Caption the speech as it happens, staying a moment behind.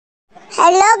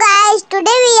Hello guys,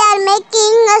 today we are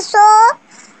making a soap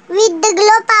with the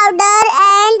glow powder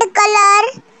and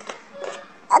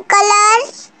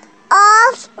colors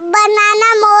of banana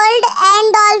mold and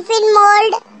dolphin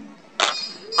mold,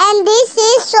 and this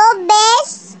is soap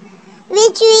base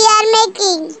which we are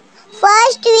making.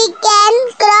 First we can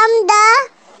crumb the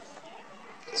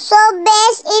soap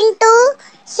base into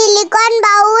silicone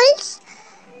bowls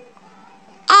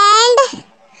and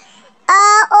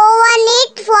oven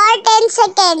it for 10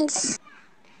 seconds.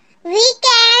 We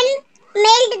can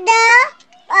melt the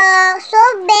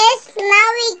soap base. Now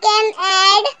we can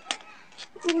add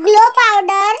glow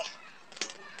powder,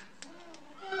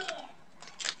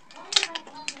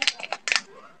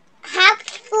 half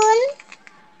spoon,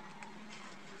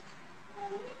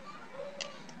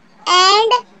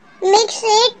 and mix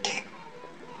it.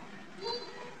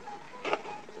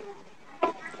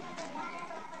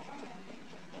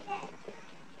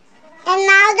 And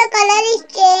now the color is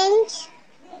changed.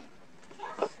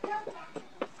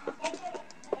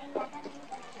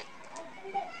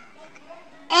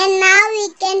 And now we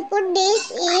can put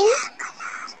this in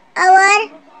our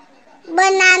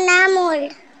banana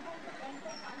mold.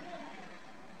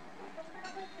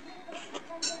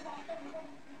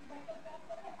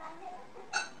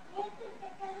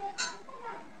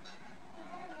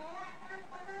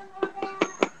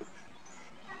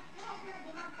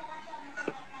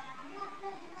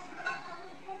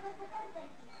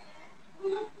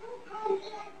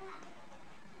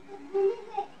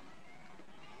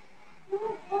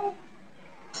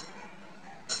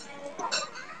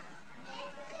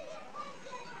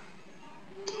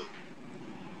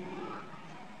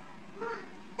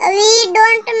 We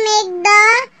don't make the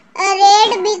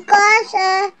red because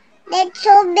that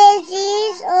soap base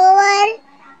is over.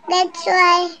 That's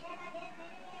why.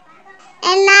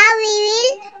 And now we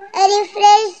will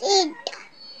refresh it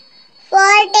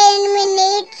for 10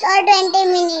 minutes or 20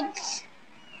 minutes.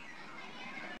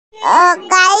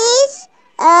 Guys,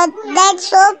 that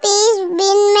soap is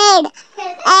been made,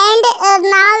 and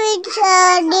now it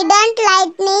didn't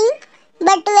lightning,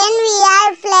 but when we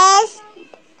are flash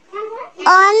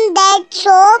on that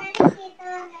soap,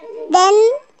 then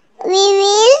we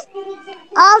will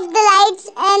off the lights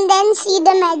and then see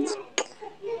the magic.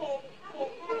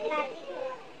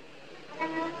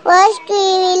 First we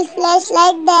will flash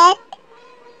like that.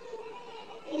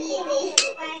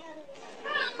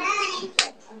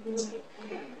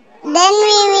 Then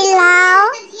we will now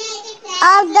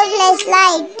off the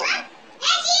flashlight.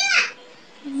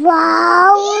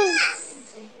 Wow!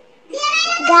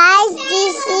 Guys,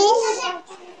 this is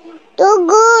too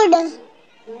good.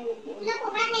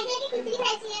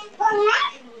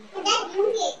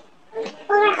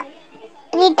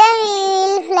 Return we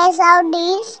will flash out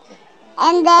this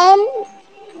and then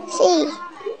see.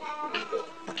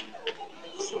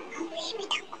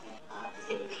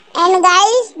 And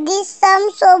guys, this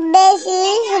some soap base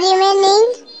is remaining.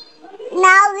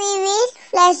 Now we will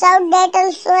flash out that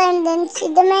also and then see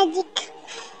the magic.